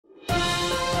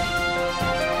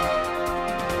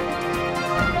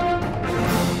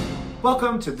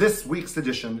Welcome to this week's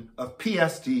edition of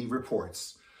PSD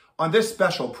Reports. On this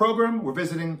special program, we're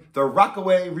visiting the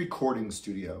Rockaway Recording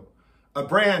Studio, a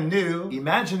brand new,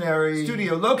 imaginary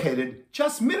studio located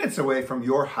just minutes away from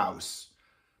your house.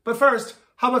 But first,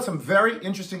 how about some very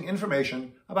interesting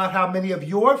information about how many of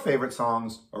your favorite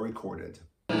songs are recorded?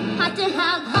 Had to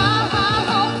have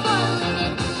hope for a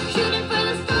living, shooting for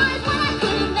the stars when I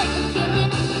couldn't make a killing.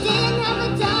 Didn't have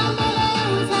a dime, but I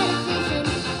always had a vision.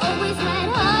 Always had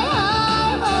high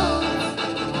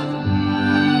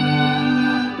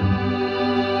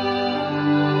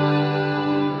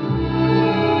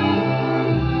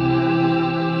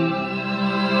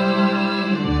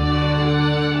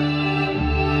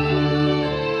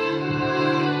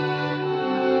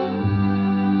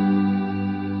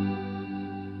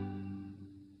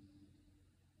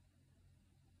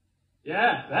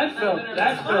Yeah,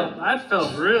 that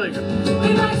felt really good.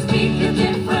 We might speak a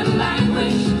different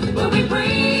language, but we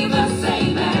breathe the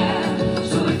same air.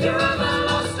 So if you're ever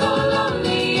lost or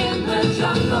lonely in the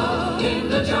jungle, in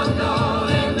the jungle,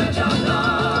 in the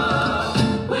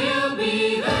jungle, we'll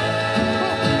be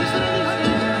there.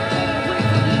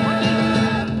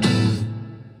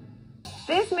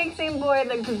 This mixing board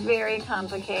looks very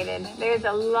complicated. There's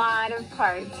a lot of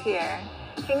parts here.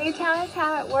 Can you tell us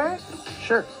how it works?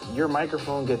 Sure. Your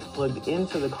microphone gets plugged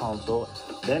into the console.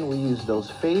 Then we use those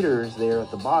faders there at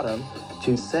the bottom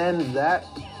to send that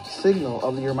signal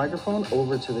of your microphone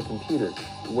over to the computer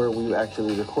where we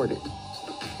actually record it.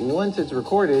 Once it's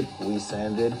recorded, we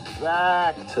send it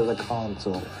back to the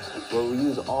console where we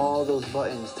use all those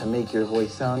buttons to make your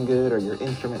voice sound good or your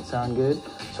instrument sound good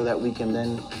so that we can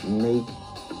then make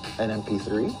an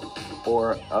MP3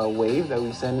 or a wave that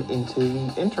we send into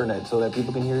the internet so that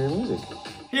people can hear your music.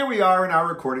 Here we are in our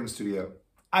recording studio.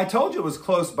 I told you it was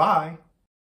close by.